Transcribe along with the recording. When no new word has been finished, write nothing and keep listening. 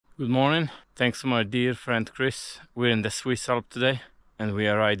Good morning. Thanks to my dear friend Kris. We're in the Swiss Alps today and we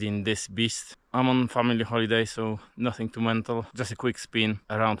are riding this beast. I'm on family holiday, so nothing too mental. Just a quick spin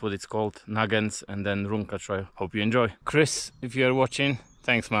around what it's called, Nagens and then Runca trail. Hope you enjoy. Kris, if you are watching,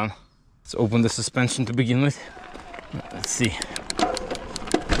 thanks man. Let's open the suspension to begin with. Let's see.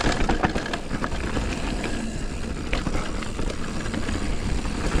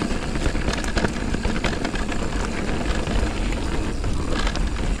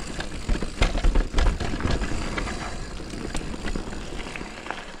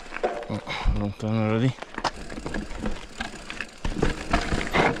 Wrong turn already.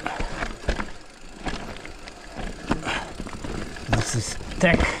 This is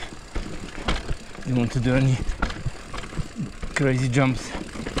tech. You want to do any crazy jumps?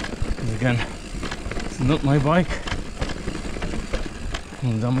 Because again, it's not my bike.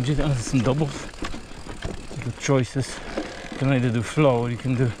 I'll damage it. There's some doubles. Good choices. You can either do flow or you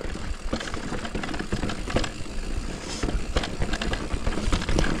can do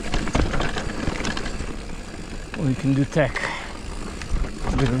tech.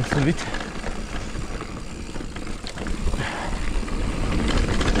 A bit of it.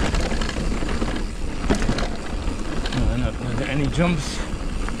 No, not any jumps.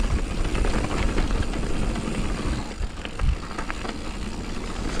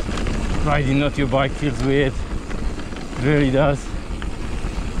 Riding not your bike feels weird. It really does.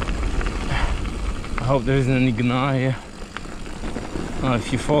 I hope there isn't any gnar here. Oh,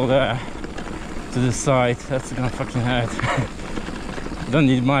 if you fall there to the side, that's gonna fucking hurt. Don't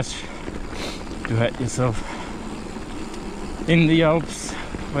need much to hurt yourself. In the Alps,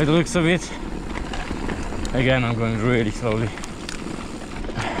 by the looks of it. Again, I'm going really slowly.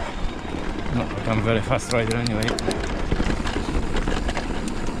 Not like I'm a very fast rider anyway.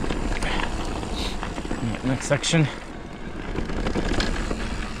 Next section.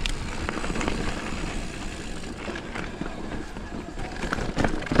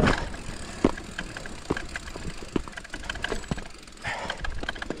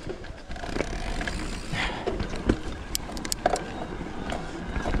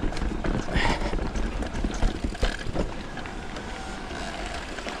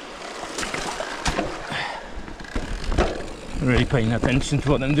 Really paying attention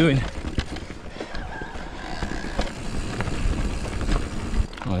to what I'm doing.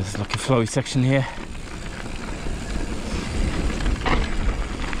 Oh, there's like a flowy section here.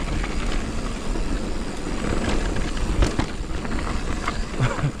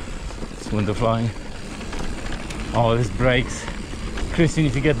 It's window flying. Oh, there's brakes. Kris, you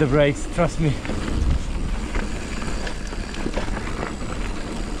need to get the brakes, trust me.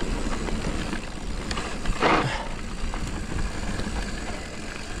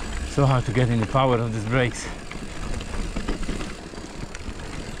 So hard to get any power of these brakes.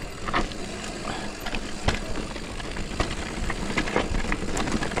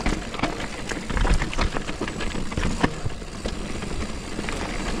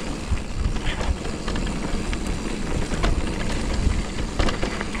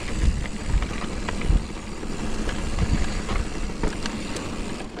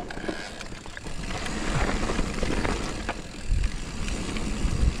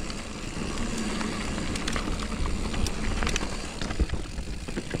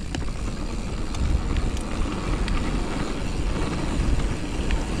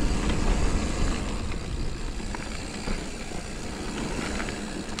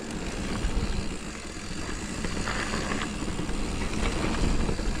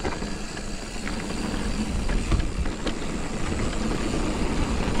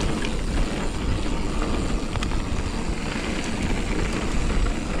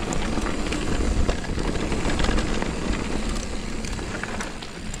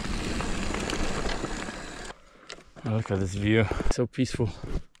 Look at this view, so peaceful.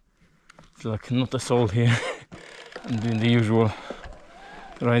 It's like not a soul here. I'm doing the usual,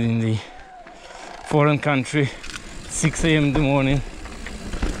 riding the foreign country, 6 AM in the morning,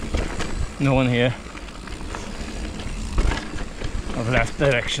 no one here. I've left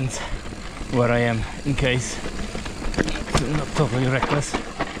directions where I am in case, so I'm not totally reckless.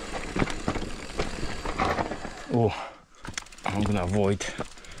 Oh, I'm gonna avoid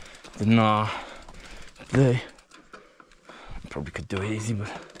the gnar. Probably could do it easy, but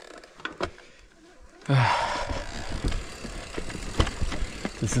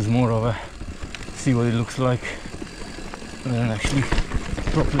this is more of a see what it looks like rather than actually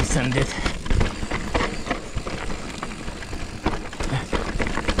properly send it.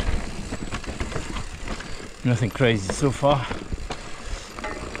 Nothing crazy so far.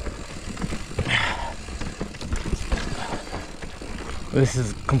 This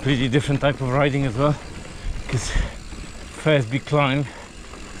is completely different type of riding as well, because first big climb,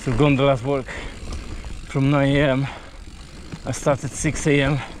 so gondolas work from 9 AM. I started 6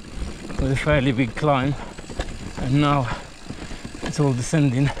 AM with a fairly big climb, and now it's all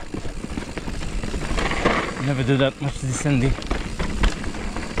descending. Never do that much descending.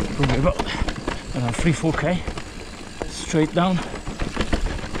 Probably about 3-4k straight down.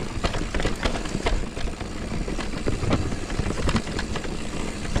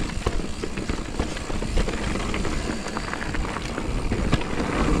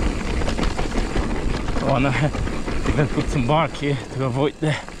 Oh no, I'm gonna put some bark here to avoid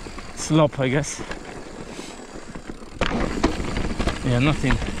the slope, I guess. Yeah,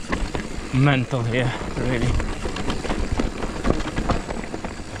 nothing mental here, really.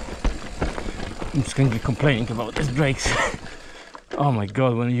 I'm just gonna be complaining about these brakes. Oh my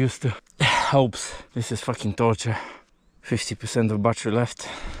god, when I used to Alps, this is fucking torture. 50% of battery left.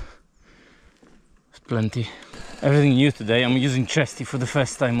 It's plenty. Everything new today. I'm using chesty for the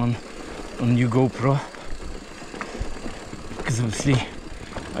first time on new GoPro, because obviously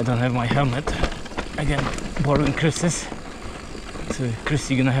I don't have my helmet. Again, borrowing Kris's. So Kris,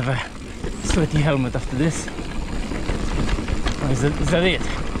 you're gonna have a sweaty helmet after this. Oh, is that it?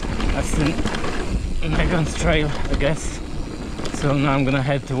 That's the Nagens trail, I guess. So now I'm gonna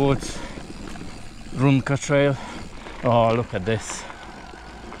head towards Runca trail. Oh, look at this.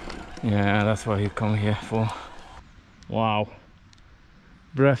 Yeah, that's what you come here for. Wow,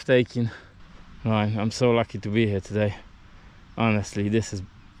 breathtaking. Right, I'm so lucky to be here today. Honestly, this is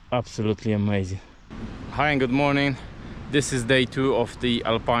absolutely amazing. Hi and good morning. This is day 2 of the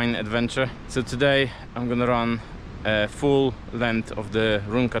Alpine adventure. So today I'm gonna run a full length of the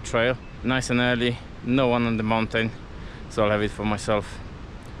Runca trail. Nice and early, no one on the mountain, so I'll have it for myself.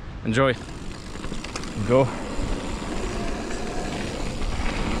 Enjoy. Go.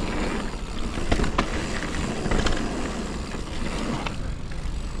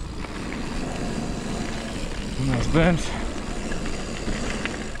 Nice berms.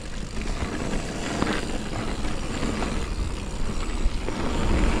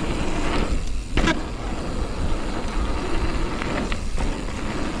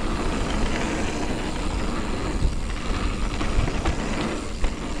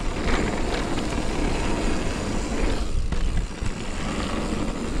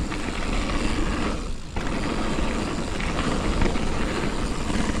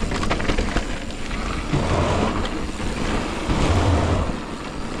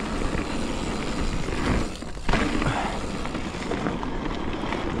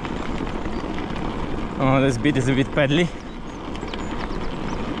 Oh, this bit is a bit pedally.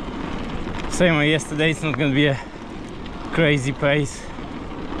 Same as yesterday, it's not gonna be a crazy pace.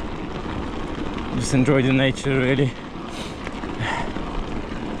 Just enjoy the nature, really.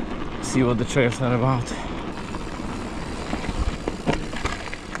 See what the trails are about.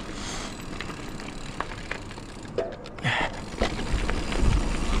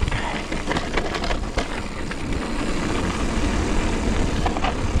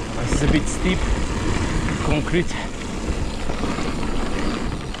 This is a bit steep. Concrete.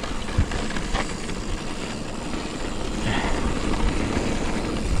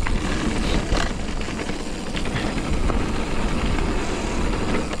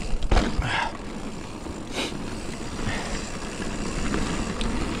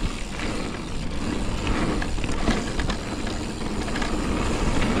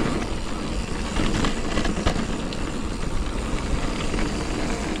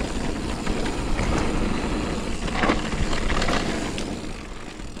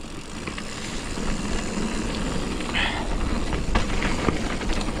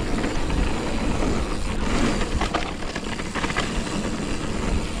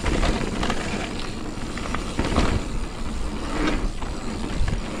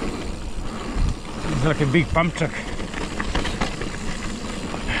 It's like a big pump truck.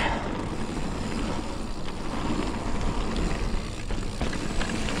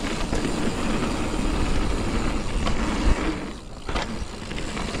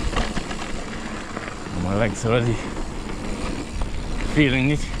 My legs already feeling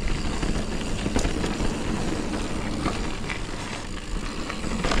it.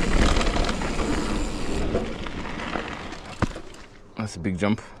 That's a big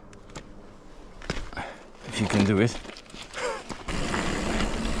jump. If you can do it.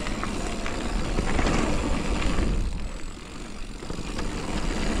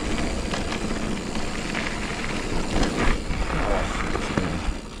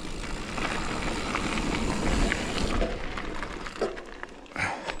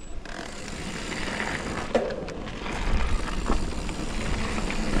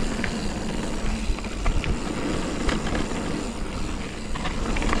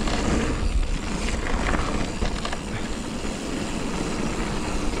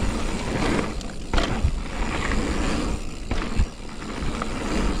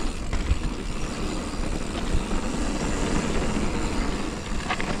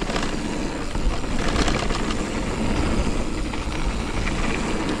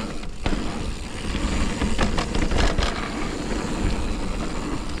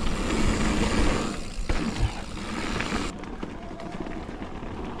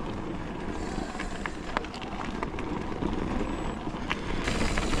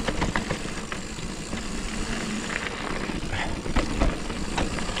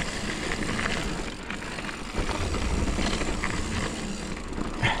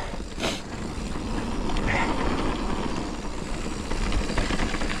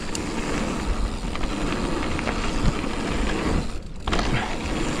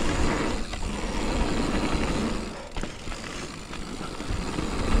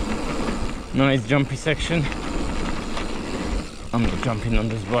 Nice jumpy section. I'm not jumping on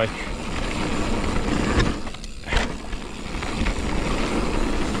this bike.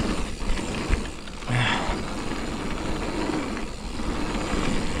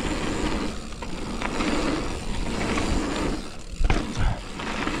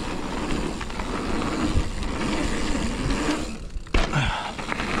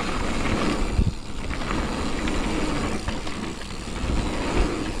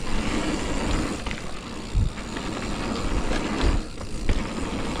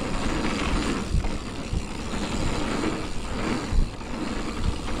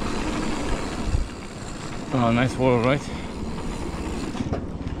 Oh, nice wall, right?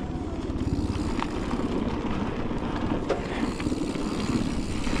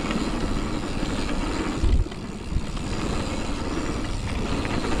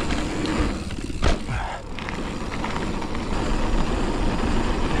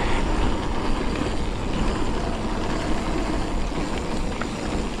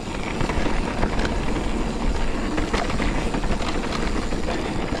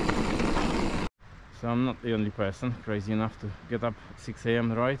 So I'm not the only person crazy enough to get up at 6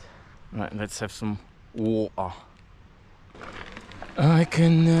 AM, right? Right, let's have some water. I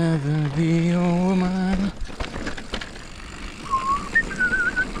can never be a woman.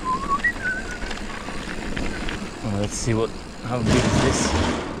 Oh, let's see how big is this.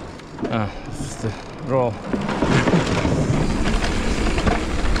 Ah, it's just a roll.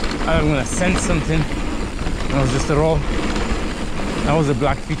 I'm gonna send something. That was just a roll. That was a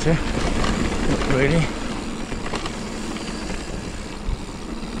black feature. Really?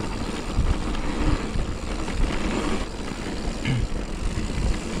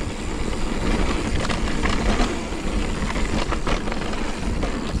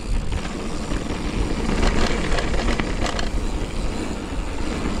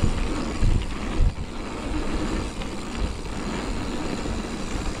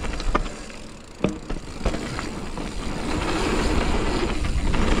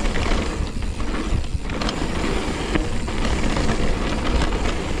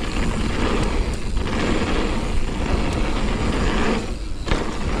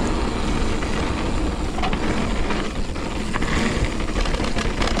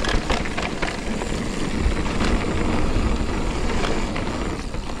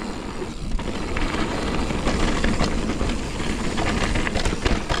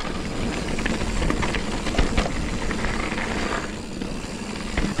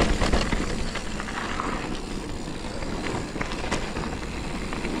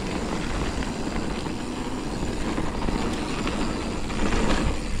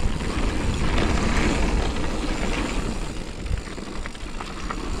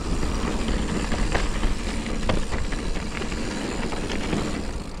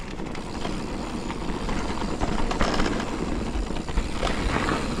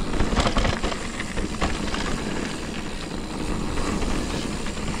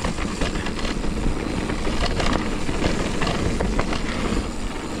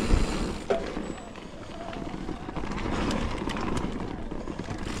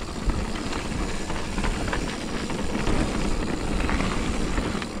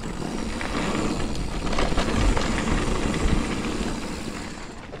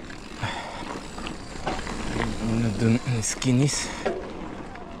 doen in skinnies.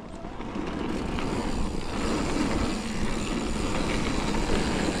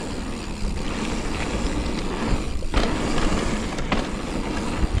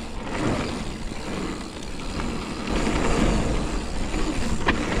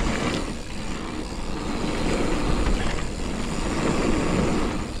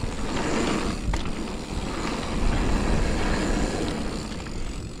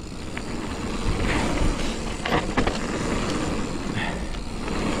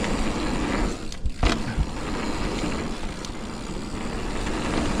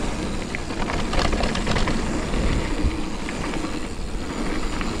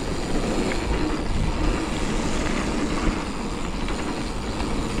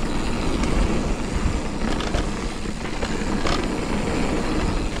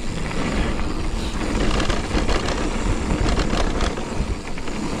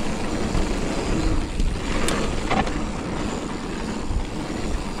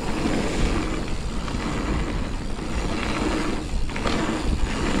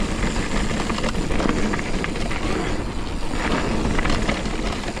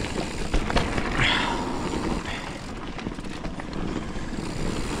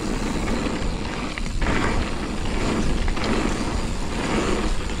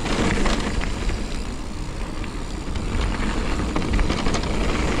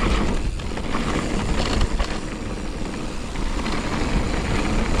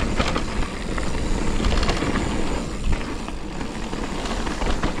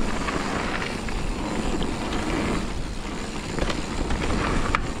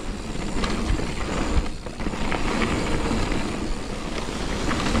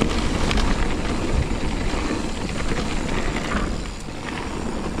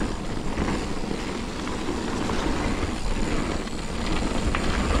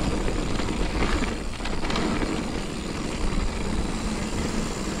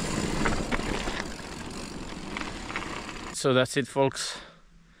 So that's it, folks.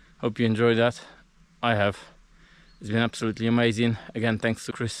 Hope you enjoyed that. I have. It's been absolutely amazing. Again, thanks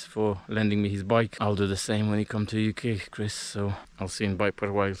to Kris for lending me his bike. I'll do the same when he comes to UK, Kris. So I'll see you in bike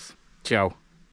per while. Ciao.